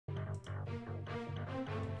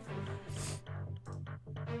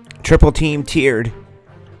Triple team tiered.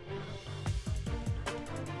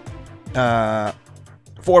 4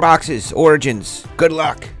 boxes. Origins. Good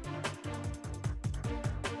luck.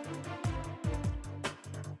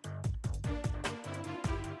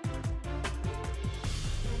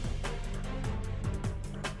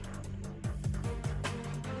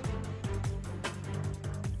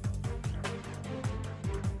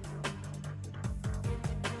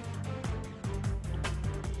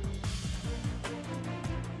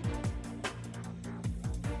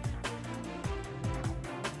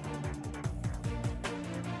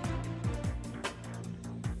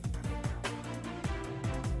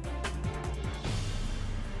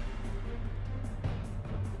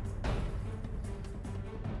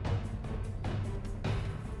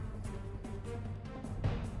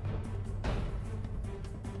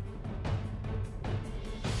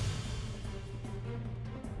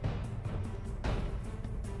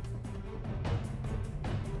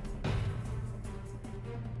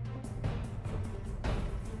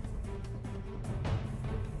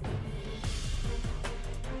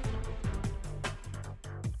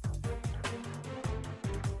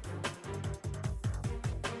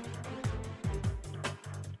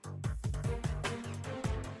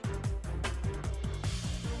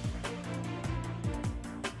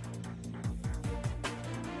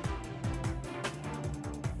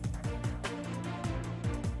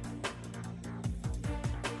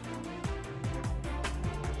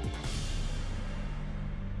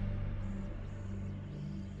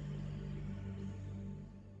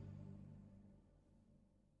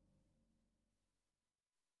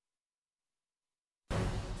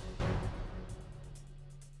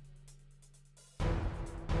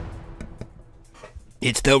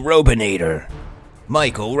 It's the Robinator,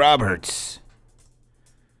 Michael Roberts.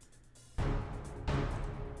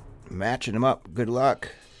 Matching them up. Good luck.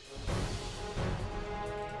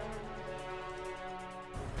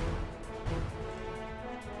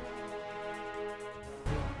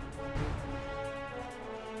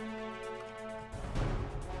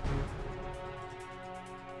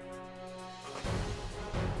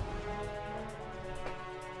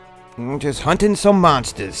 Just hunting some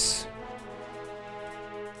monsters.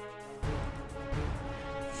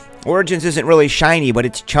 Origins isn't really shiny, but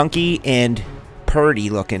it's chunky and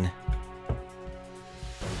purdy looking.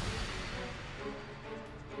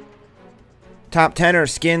 Top 10 are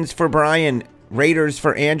Skins for Brian, Raiders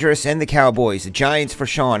for Andrus and the Cowboys, the Giants for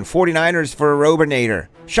Sean, 49ers for Robinator,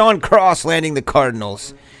 Sean Cross landing the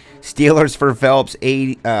Cardinals, Steelers for Phelps,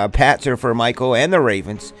 Pats are for Michael and the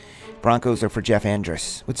Ravens, Broncos are for Jeff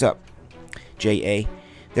Andrus. What's up, J.A.?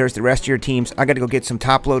 There's the rest of your teams. I got to go get some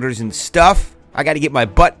top loaders and stuff. I got to get my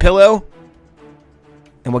butt pillow,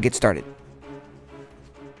 and we'll get started.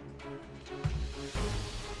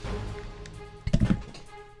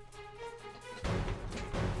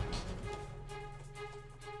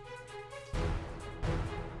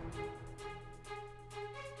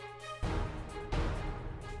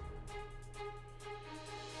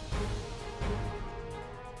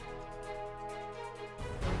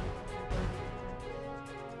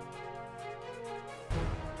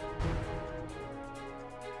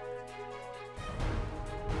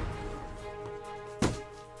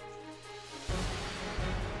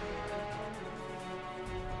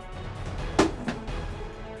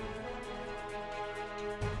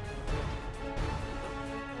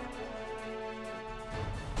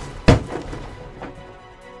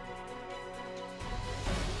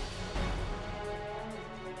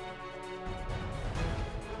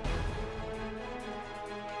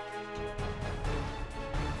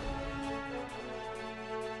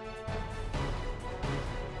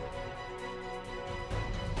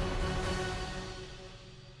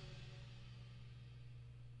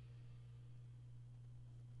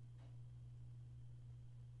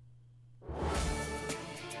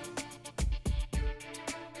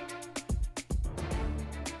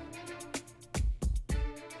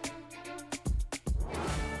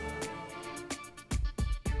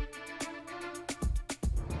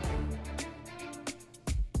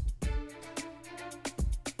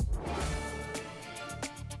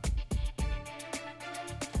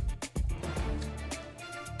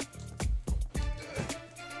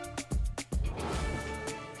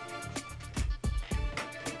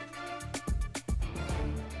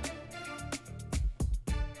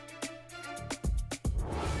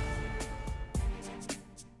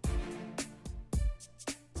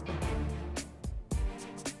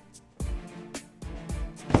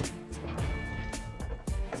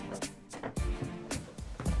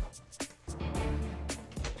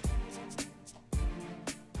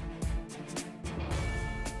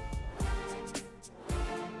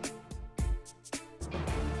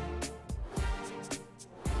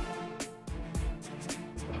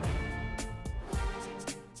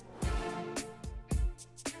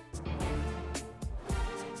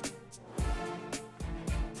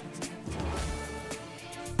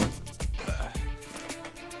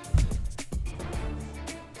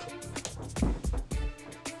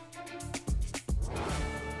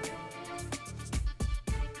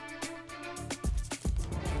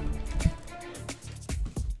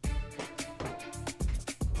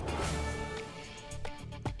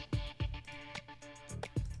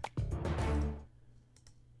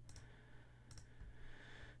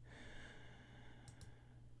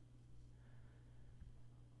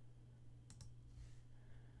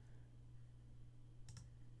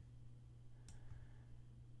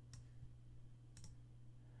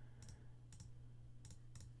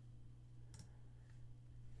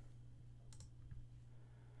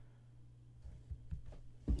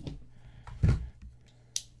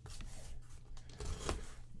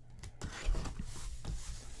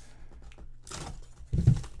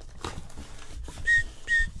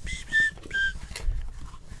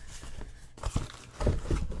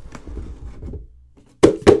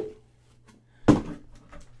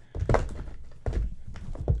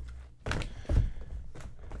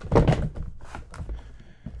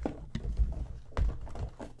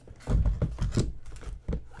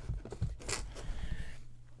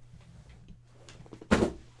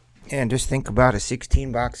 And just think about a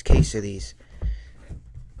 16-box case of these.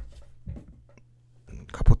 A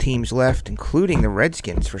couple teams left, including the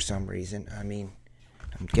Redskins for some reason. I mean,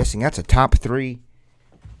 I'm guessing that's a top 3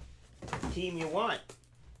 team you want.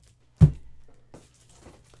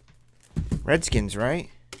 Redskins, right?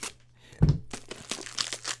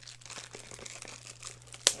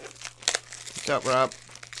 What's up, Rob?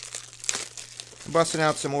 Busting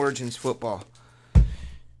out some Origins football.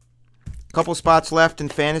 Couple spots left in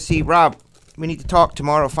fantasy. Rob, we need to talk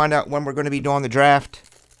tomorrow. Find out when we're going to be doing the draft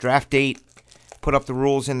date, put up the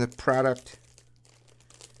rules in the product.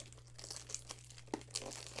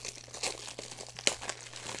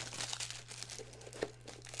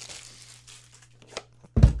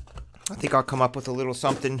 I think I'll come up with a little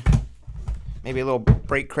something, maybe a little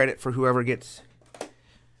break credit for whoever gets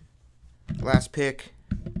the last pick.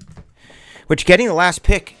 Which, getting the last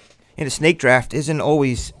pick in a snake draft isn't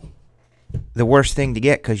always the worst thing to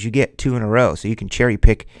get, because you get 2 in a row, so you can cherry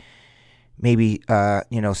pick maybe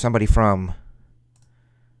somebody from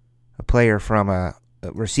a player from a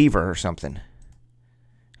receiver or something.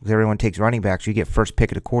 Because everyone takes running backs, you get first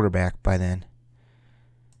pick at a quarterback by then.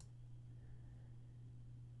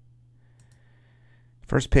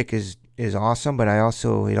 First pick is awesome, but it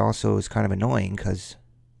also is kind of annoying because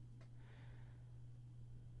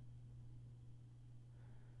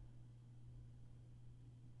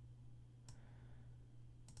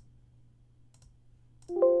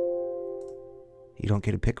you don't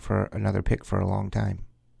get another pick for a long time.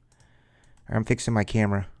 I'm fixing my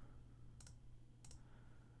camera.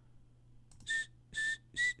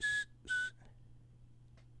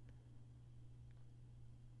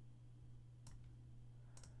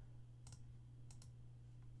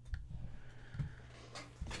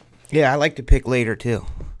 Yeah, I like to pick later too.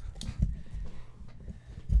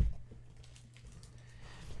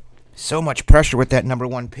 So much pressure with that number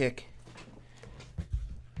 1 pick.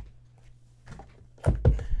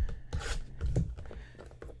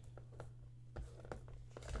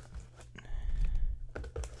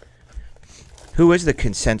 Who is the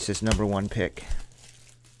consensus number 1 pick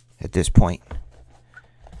at this point?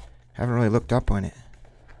 Haven't really looked up on it.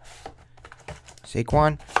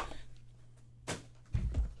 Saquon?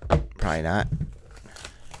 Probably not.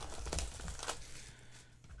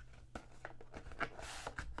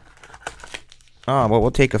 Oh, well, we'll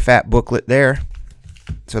take a fat booklet there.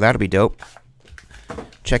 So that'll be dope.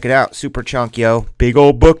 Check it out. Super chunk, yo. Big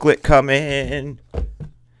old booklet coming.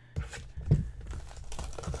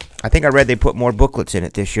 I think I read they put more booklets in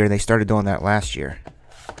it this year. They started doing that last year.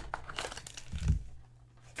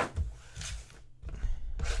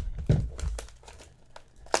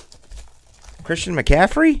 Christian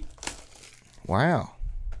McCaffrey? Wow.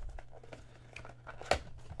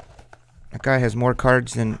 That guy has more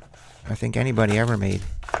cards than I think anybody ever made.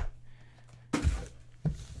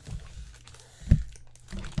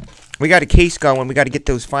 We got a case going. We got to get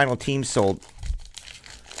those final teams sold.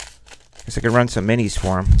 Guess I could run some minis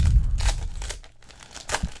for him.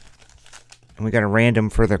 And we got a random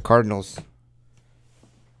for the Cardinals.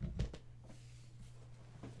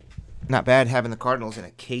 Not bad having the Cardinals in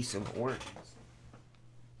a case of Origins.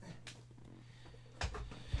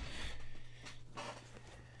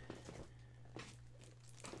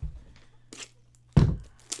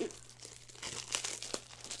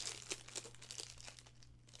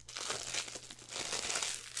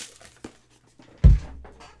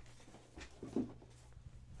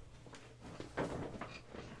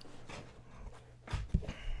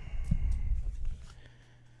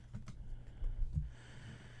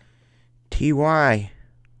 TY.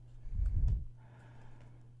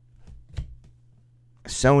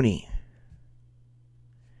 Sony.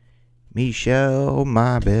 Michelle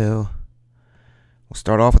Mabel. We'll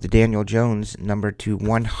start off with the Daniel Jones, number to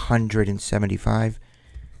 175.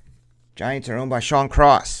 Giants are owned by Sean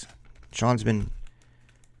Cross. Sean's been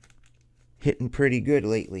hitting pretty good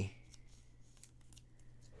lately.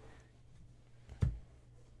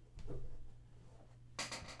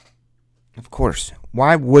 Of course.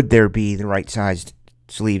 Why would there be the right sized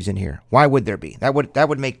sleeves in here? Why would there be? That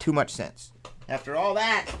would make too much sense. After all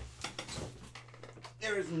that,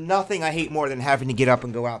 there is nothing I hate more than having to get up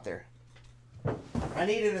and go out there. I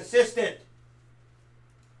need an assistant.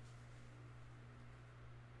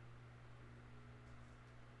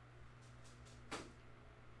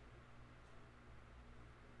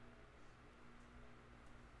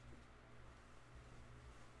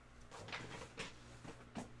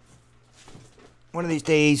 One of these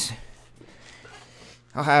days,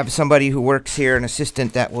 I'll have somebody who works here, an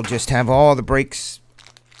assistant, that will just have all the brakes,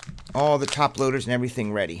 all the top loaders and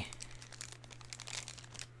everything ready.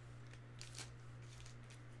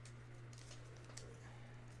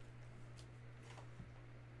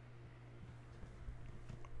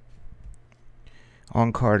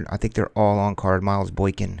 On card. I think they're all on card. Miles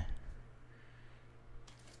Boykin.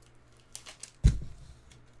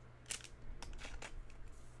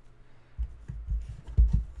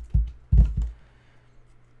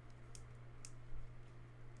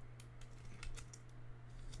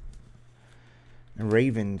 The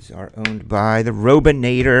Ravens are owned by the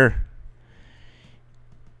Robinator.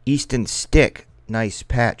 Easton Stick. Nice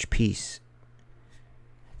patch piece.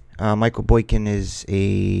 Michael Boykin is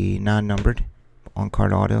a non-numbered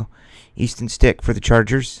on-card auto. Easton Stick for the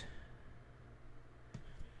Chargers.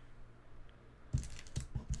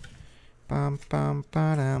 Bum, bum,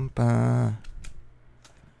 ba-dum, ba.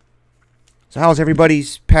 So how's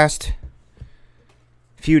everybody's past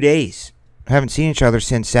few days? Haven't seen each other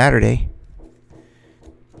since Saturday.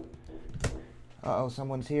 Uh-oh,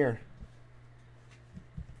 someone's here.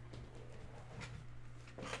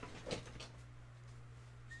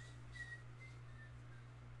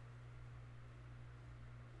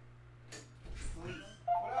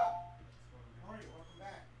 What up? How are you? Welcome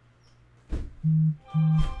back.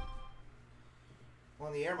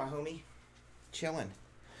 On the air, my homie. Chilling.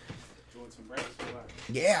 Doing some breaks or what?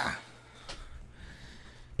 Yeah.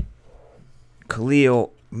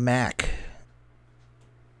 Khalil Mack.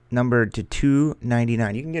 Numbered to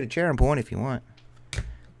 299. You can get a chair and point if you want.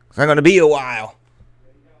 It's not going to be a while.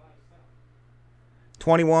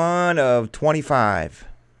 21 of 25.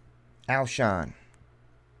 Alshon.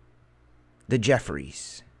 The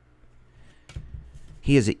Jeffries.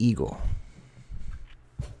 He is an Eagle.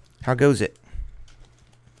 How goes it?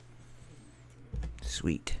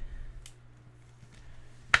 Sweet.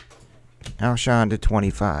 Alshon to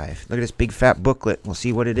 25. Look at this big fat booklet. We'll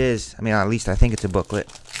see what it is. I mean, at least I think it's a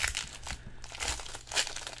booklet.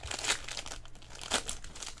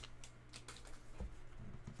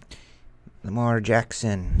 Lamar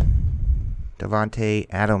Jackson. Devontae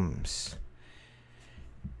Adams.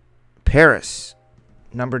 Paris.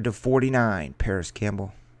 Numbered to 49. Paris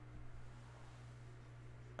Campbell.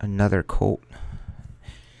 Another Colt.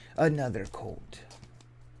 Another Colt.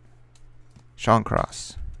 Sean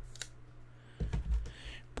Cross.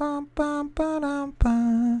 Bum, bum, ba-dum,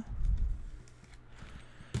 ba.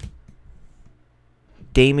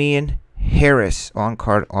 Damian Harris on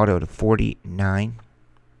card auto to 49.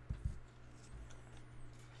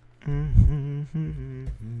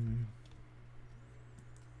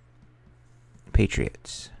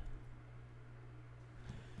 Patriots.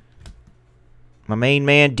 My main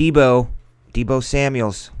man Debo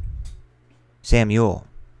Samuels. Samuel.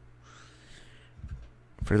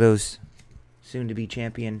 For those soon-to-be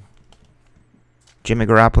champion. Jimmy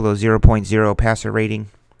Garoppolo, 0.0 passer rating.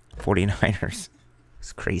 49ers.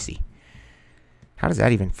 It's crazy. How does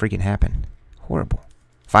that even freaking happen? Horrible.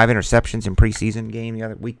 5 interceptions in preseason game the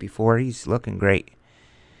other week before. He's looking great.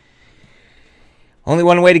 Only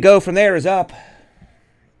one way to go from there is up.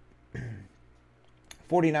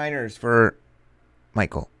 49ers for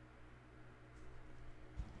Michael.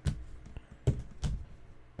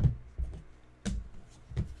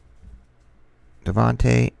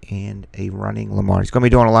 Devontae and a running Lamar. He's going to be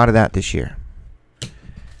doing a lot of that this year.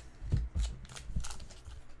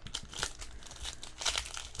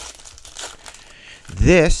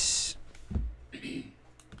 This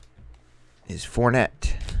is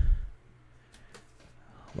Fournette.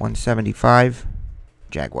 175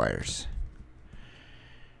 Jaguars.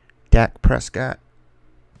 Dak Prescott.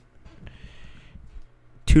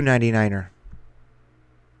 299er.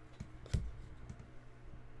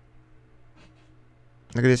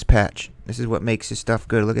 Look at this patch. This is what makes this stuff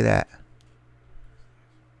good. Look at that.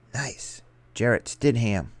 Nice. Jarrett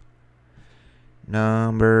Stidham.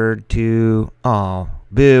 Number 2. Oh,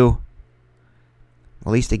 boo.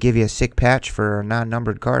 At least they give you a sick patch for a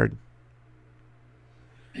non-numbered card.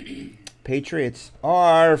 Patriots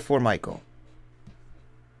are for Michael.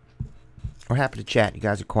 We're happy to chat. You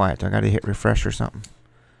guys are quiet. I got to hit refresh or something.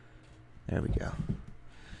 There we go.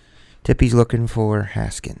 Tippy's looking for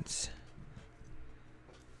Haskins.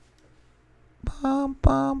 Bum,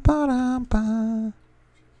 bum, ba-dum, ba.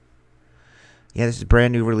 Yeah, this is a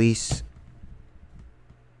brand new release.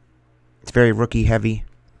 It's very rookie heavy.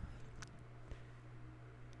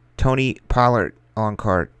 Tony Pollard on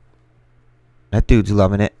card. That dude's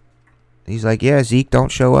loving it. He's like, yeah, Zeke,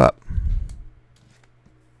 don't show up.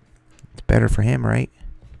 It's better for him, right?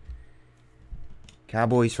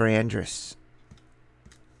 Cowboys for Andrus.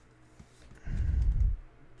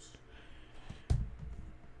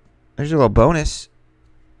 There's a little bonus.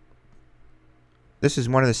 This is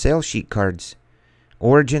one of the sales sheet cards.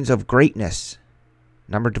 Origins of Greatness.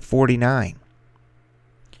 Numbered to 49.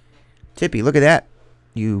 Tippy, look at that.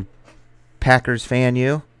 You Packers fan,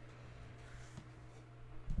 you.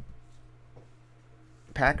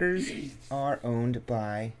 Packers are owned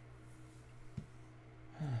by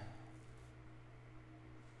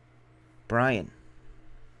Brian.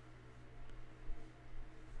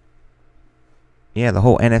 Yeah, the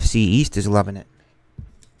whole NFC East is loving it.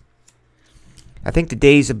 I think the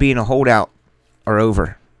days of being a holdout are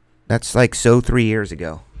over. That's like 3 years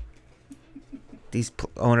ago. These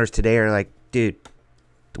owners today are like, dude,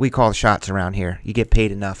 we call the shots around here. You get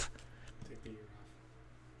paid enough.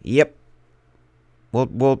 Yep.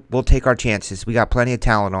 We'll take our chances. We got plenty of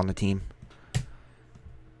talent on the team.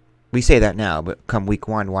 We say that now, but come week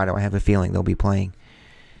 1, why do I have a feeling they'll be playing?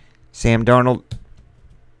 Sam Darnold,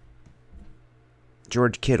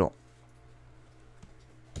 George Kittle.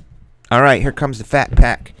 All right, here comes the fat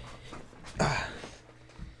pack.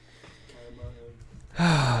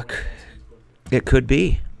 It could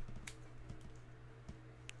be.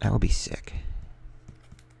 That would be sick.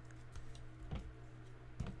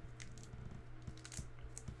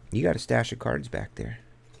 You got a stash of cards back there.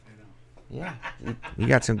 Yeah, you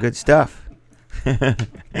got some good stuff.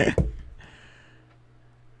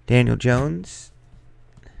 Daniel Jones.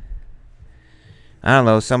 I don't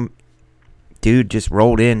know, some dude just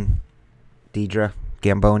rolled in. Deidre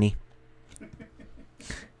Gamboni.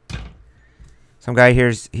 Some guy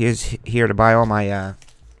here's here to buy all my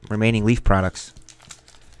remaining Leaf products.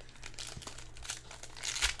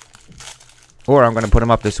 Or I'm going to put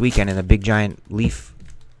them up this weekend in a big giant Leaf.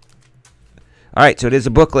 All right, so it is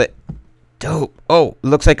a booklet. Dope. Oh, it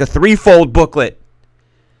looks like a 3-fold booklet.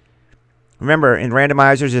 Remember, in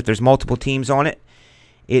randomizers, if there's multiple teams on it,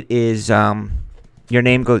 it is your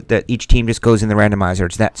name goes. That each team just goes in the randomizer.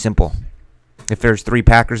 It's that simple. If there's 3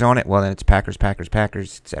 Packers on it, well, then it's Packers, Packers,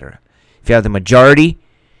 Packers, etc. If you have the majority,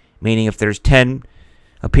 meaning if there's 10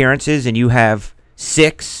 appearances and you have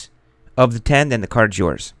 6 of the 10, then the card's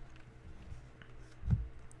yours.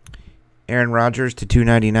 Aaron Rodgers to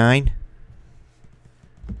 299.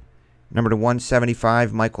 Number to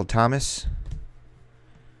 175, Michael Thomas.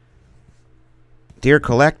 Dear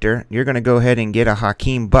collector, you're going to go ahead and get a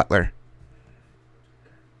Hakeem Butler.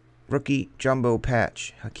 Rookie jumbo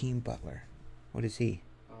patch. Hakeem Butler. What is he?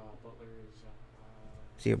 Butler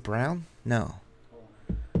Is he a Brown? No.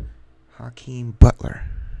 Hakeem Butler.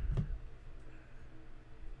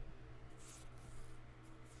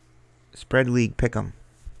 Spread league pick'em.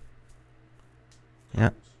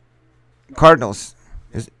 Yeah. Cardinals.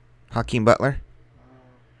 Is it Hakeem Butler?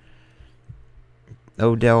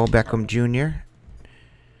 Odell Beckham Jr.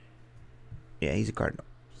 Yeah, he's a Cardinal.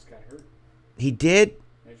 just got hurt. He did?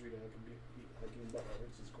 Andrew Hakeem Butler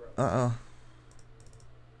hurts his growth. Uh-oh.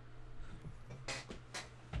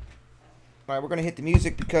 All right, we're going to hit the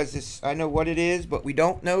music because this, I know what it is, but we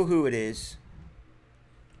don't know who it is.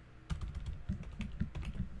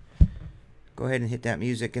 Go ahead and hit that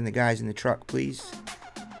music and the guys in the truck, please.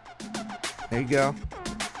 There you go.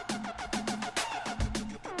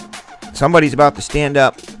 Somebody's about to stand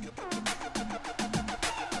up.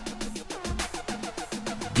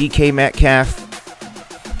 DK Metcalf.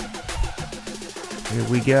 Here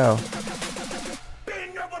we go.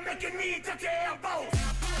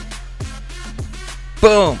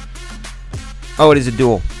 Boom. Oh, it is a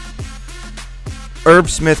duel. Irv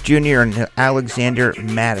Smith Jr. and Alexander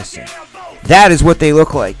Madison. That is what they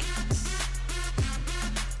look like.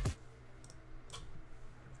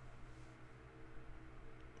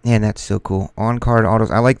 Man, that's so cool. On-card autos.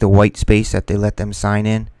 I like the white space that they let them sign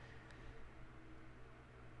in.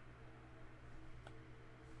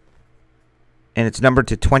 And it's numbered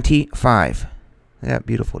to 25. That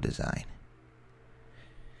beautiful design.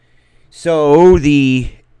 So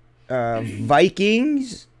the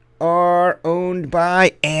Vikings are owned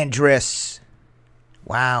by Andrus.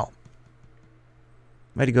 Wow.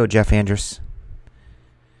 Way to go, Jeff Andrus.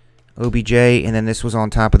 OBJ, and then this was on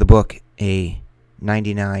top of the book, a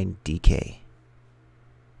 99 DK.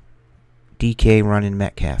 DK running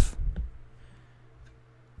Metcalf.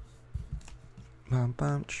 Bum,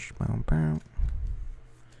 bum, bum, bum.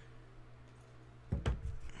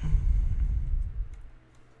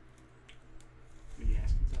 Any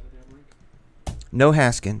Haskins out of that break? No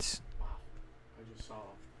Haskins. Wow. I just saw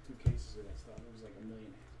 2 cases of that stuff. It was like 1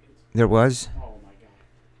 million Haskins. There was. Oh my god.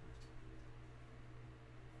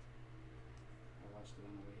 I watched it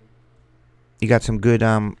on the way here. You got some good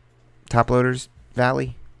top loaders,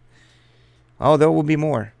 Valley. Oh, there will be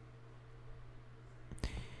more.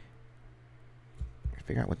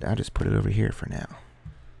 Figure out what. I'll just put it over here for now.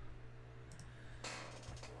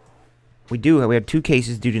 We have 2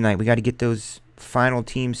 cases due tonight. We got to get those final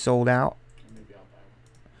teams sold out. Maybe I'll buy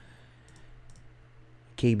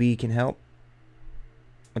one. KB can help.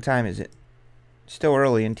 What time is it? Still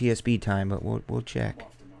early in TSB time, but we'll check. I'm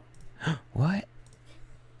off tomorrow. What?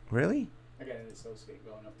 Really? I got an associate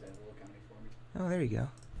going up to Will County for me. Oh, there you go.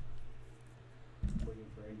 Waiting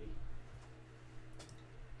for Indy.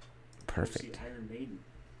 Perfect. Go see Iron Maiden.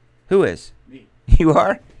 Who is? Me. You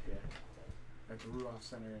are? Yeah. At the Rudolph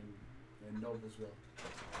Center in Noblesville.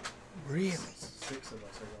 Really? 6 of us are going.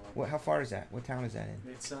 What? How far is that? What town is that in?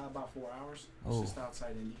 It's about 4 hours. Oh. It's just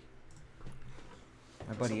outside Indy.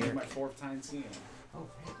 My buddy It's Eric. my 4th time seeing them. Oh,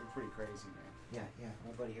 They're pretty crazy, man. yeah.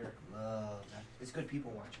 My buddy Eric loves that. It's good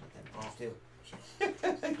people watching with them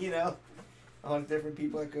Oh. too. You know, all the different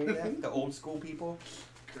people that go to that. The old school people.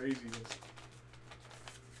 Craziness.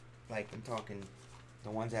 Like I'm talking, the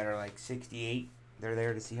ones that are like 68. They're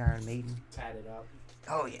there to see Iron Maiden. Tatted up.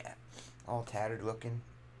 Oh yeah, all tattered looking.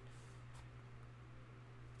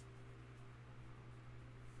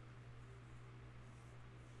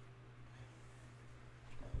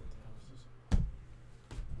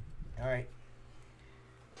 All right.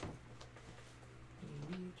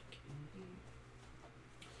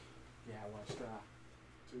 Yeah, I watched 2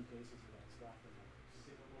 cases of that stuff.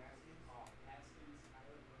 Oh, Haskins,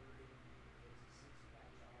 Tyler Murray, it's a 6-pack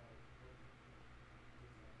child.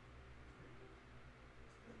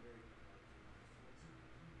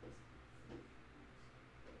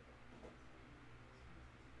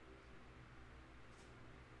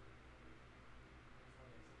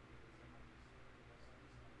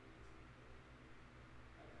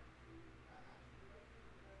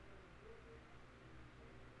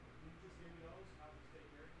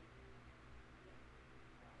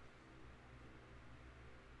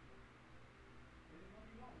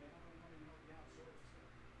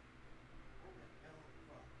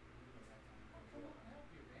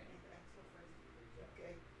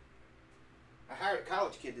 Okay. I hired a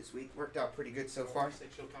college kid this week. Worked out pretty good so far. Said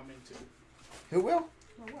she'll come in too. Who will?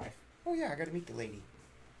 My wife. Oh yeah, I got to meet the lady.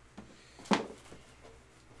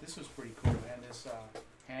 This was pretty cool, man. This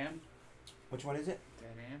ham, Which one is it?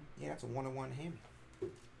 that ham, Yeah, it's a 101 ham.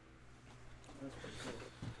 that's pretty cool.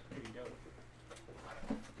 Pretty dope.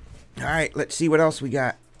 All right, let's see what else we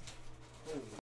got.